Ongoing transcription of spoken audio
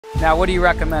Now, what do you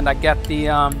recommend? I get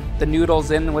the noodles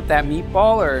in with that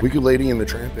meatball, or? We could Lady in the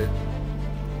Tramp it.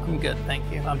 I'm good,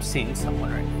 thank you. I'm seeing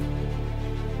someone right now.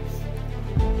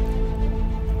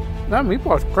 That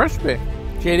meatball's crispy.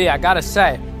 JD, I gotta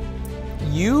say,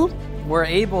 you were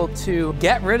able to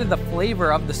get rid of the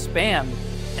flavor of the Spam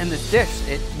in this dish.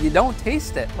 You don't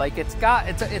taste it. Like it's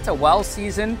a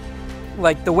well-seasoned,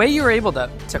 like the way you were able to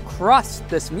crust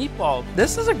this meatball,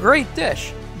 this is a great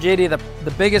dish. JD,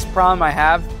 the biggest problem I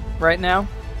have right now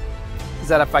is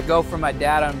that if I go for my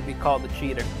dad, I'm gonna be called a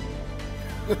cheater.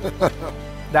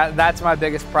 That's my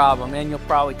biggest problem, and you'll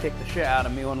probably kick the shit out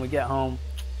of me when we get home.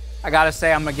 I gotta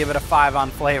say, I'm gonna give it a 5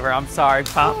 on flavor. I'm sorry,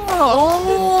 Pop.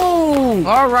 Oh!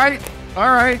 All right.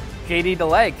 JD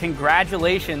DeLay,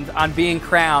 congratulations on being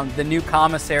crowned the new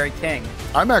Commissary King.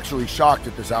 I'm actually shocked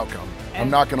at this outcome. I'm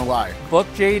not gonna lie. Book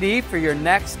JD for your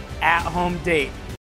next at-home date.